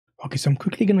Okay, so I'm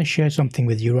quickly going to share something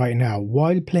with you right now.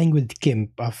 While playing with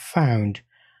GIMP, I found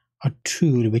a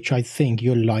tool which I think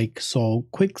you'll like. So,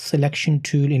 quick selection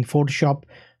tool in Photoshop,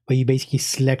 where you basically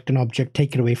select an object,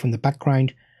 take it away from the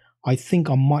background. I think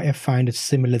I might have found a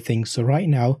similar thing. So right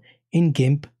now in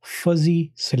GIMP,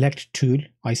 fuzzy select tool,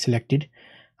 I selected,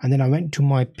 and then I went to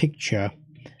my picture,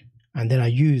 and then I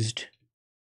used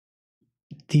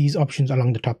these options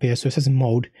along the top here. So it says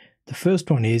mode. The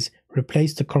first one is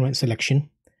replace the current selection.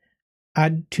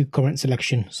 Add to current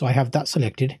selection. So I have that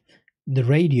selected. The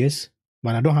radius,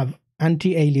 but I don't have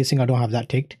anti-aliasing, I don't have that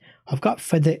ticked. I've got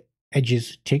feather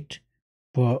edges ticked,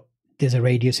 but there's a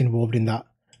radius involved in that.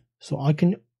 So I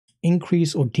can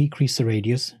increase or decrease the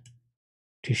radius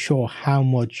to show how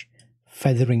much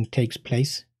feathering takes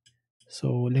place.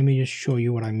 So let me just show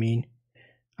you what I mean.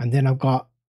 And then I've got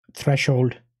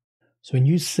threshold. So when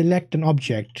you select an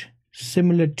object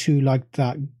similar to like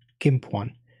that GIMP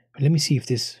one, let me see if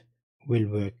this will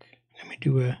work. Let me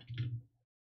do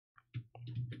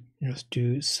just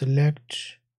do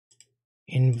select,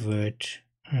 invert,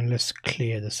 and let's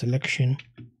clear the selection,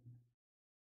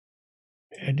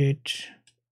 edit,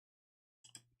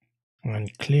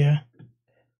 and clear.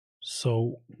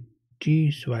 So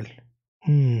these, well,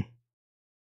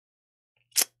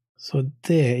 so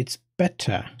there it's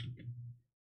better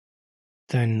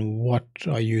than what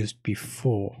I used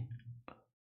before,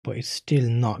 but it's still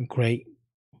not great.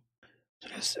 So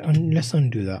let's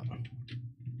undo that.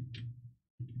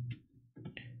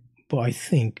 But I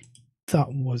think that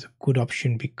was a good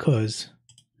option because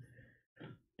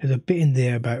there's a bit in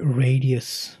there about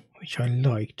radius which I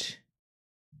liked,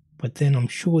 but then I'm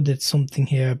sure there's something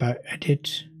here about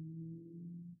edit,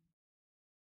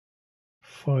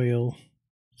 file,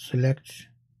 select,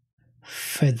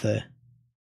 feather,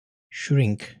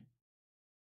 shrink.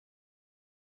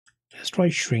 Let's try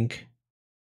shrink,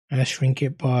 and let's shrink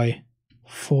it by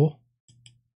 4.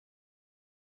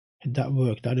 Did that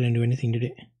work? That didn't do anything, did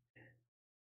it?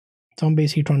 So I'm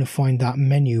basically trying to find that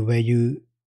menu where the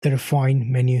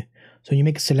refine menu. So when you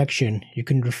make a selection, you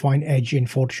can refine edge in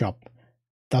Photoshop.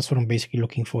 That's what I'm basically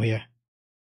looking for here.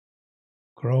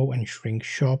 Grow and shrink,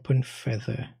 sharpen,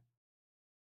 feather.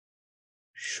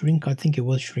 Shrink, I think it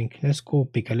was shrink. Let's go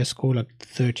bigger. Let's go like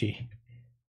 30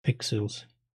 pixels.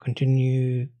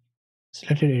 Continue.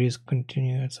 Selected areas,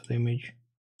 continue. That's the image.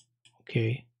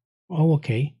 Okay. Oh,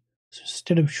 okay. So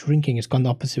instead of shrinking, it's gone the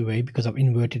opposite way because I've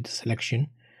inverted the selection.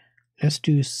 Let's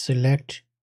do select,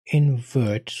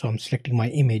 invert. So I'm selecting my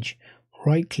image.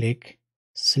 Right click,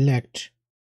 select,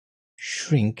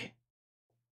 shrink,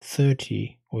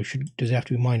 30. Or does it have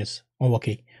to be minus? Oh,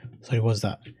 okay. So it was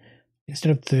that.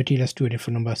 Instead of 30, let's do a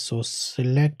different number. So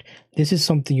select. This is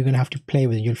something you're going to have to play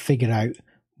with. You'll figure out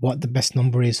what the best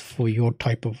number is for your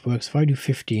type of work. So if I do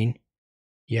 15,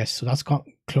 yes, so that's got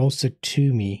closer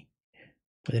to me.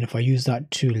 But then if I use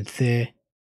that tool there,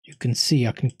 you can see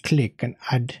I can click and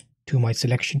add to my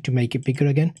selection to make it bigger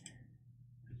again.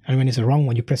 And when it's a wrong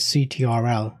one, you press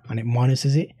CTRL and it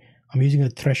minuses it. I'm using a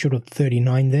threshold of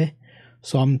 39 there.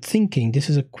 So I'm thinking this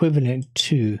is equivalent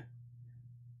to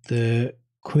the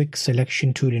quick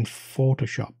selection tool in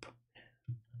Photoshop,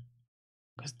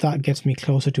 because that gets me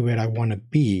closer to where I want to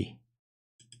be,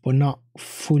 but not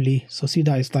fully. So see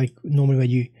that it's like normally where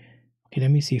you, okay,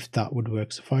 let me see if that would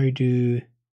work. So if I do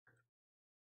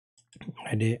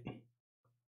edit,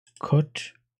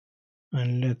 cut,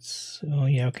 and let's, oh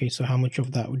yeah, okay, so how much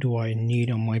of that do I need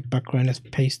on my background? Let's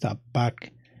paste that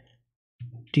back,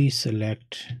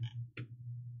 deselect.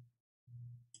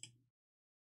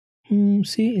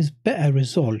 See, it's better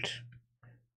result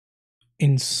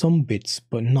in some bits,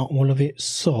 but not all of it.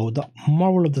 So the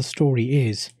moral of the story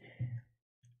is,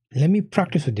 let me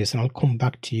practice with this and I'll come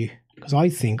back to you, because I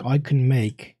think I can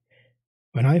make,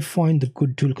 when I find the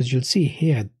good tool, because you'll see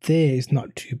here, there is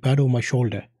not too bad on my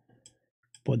shoulder.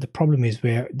 But the problem is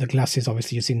where the glasses,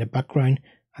 obviously you see in the background,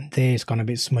 and there it's gone a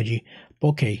bit smudgy. But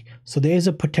okay, so there is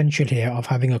a potential here of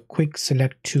having a quick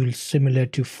select tool similar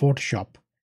to Photoshop.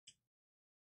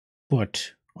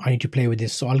 But I need to play with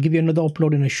this. So I'll give you another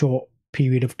upload in a short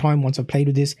period of time once I've played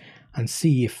with this and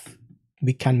see if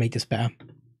we can make this better.